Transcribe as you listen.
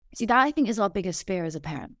See, that I think is our biggest fear as a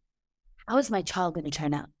parent. How is my child going to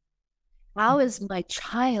turn out? How is my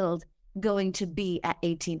child going to be at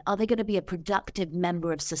 18? Are they going to be a productive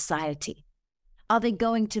member of society? Are they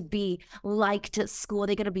going to be liked at school? Are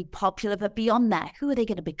they going to be popular? But beyond that, who are they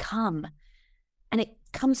going to become? And it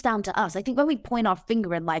comes down to us. I think when we point our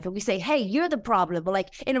finger in life and we say, hey, you're the problem, or like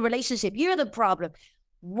in a relationship, you're the problem.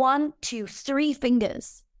 1, 2, 3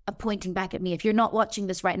 fingers are pointing back at me. If you're not watching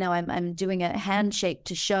this right now, I'm doing a handshake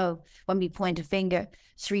to show when we point a finger,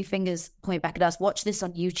 3 fingers point back at us. Watch this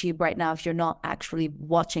on YouTube right now if you're not actually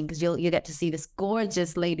watching, because you'll get to see this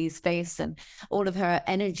gorgeous lady's face and all of her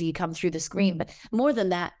energy come through the screen. But more than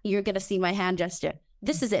that, you're going to see my hand gesture.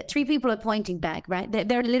 This is it. 3 people are pointing back, right?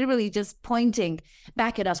 They're literally just pointing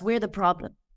back at us. We're the problem.